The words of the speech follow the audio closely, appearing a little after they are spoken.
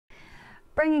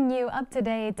bringing you up to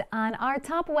date on our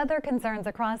top weather concerns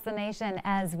across the nation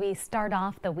as we start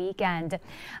off the weekend.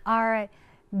 Our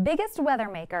biggest weather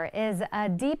maker is a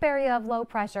deep area of low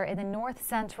pressure in the north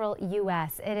central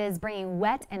U.S. It is bringing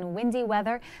wet and windy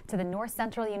weather to the north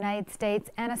central United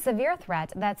States and a severe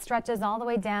threat that stretches all the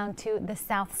way down to the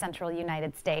south central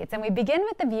United States. And we begin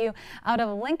with the view out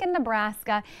of Lincoln,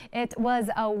 Nebraska. It was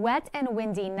a wet and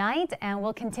windy night, and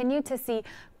we'll continue to see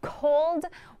cold,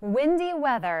 windy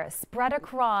weather spread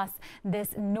across this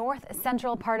north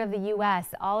central part of the U.S.,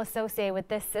 all associated with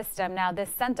this system. Now, the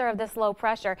center of this low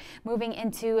pressure moving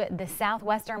into the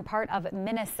southwestern part of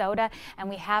Minnesota, and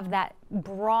we have that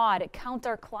broad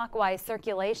counterclockwise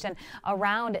circulation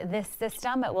around this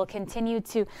system. It will continue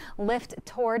to lift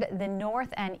toward the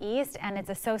north and east, and its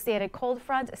associated cold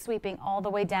front sweeping all the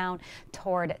way down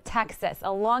toward Texas.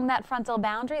 Along that frontal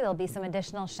boundary, there'll be some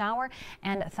additional shower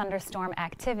and thunderstorm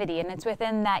activity. And it's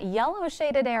within that yellow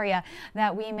shaded area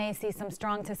that we may see some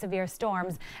strong to severe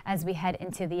storms as we head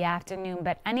into the afternoon.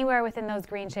 But anywhere within those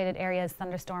green shaded areas,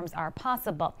 thunderstorms are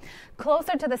possible.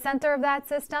 Closer to the center of that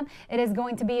system, it is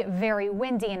going to be very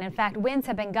windy. And in fact, winds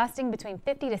have been gusting between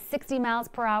 50 to 60 miles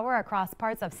per hour across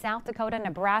parts of South Dakota,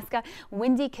 Nebraska.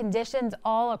 Windy conditions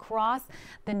all across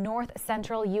the north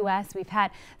central U.S. We've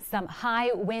had some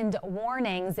high wind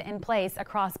warnings in place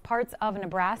across parts of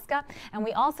Nebraska. And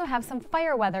we also have some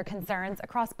fire weather concerns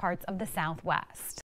across parts of the Southwest.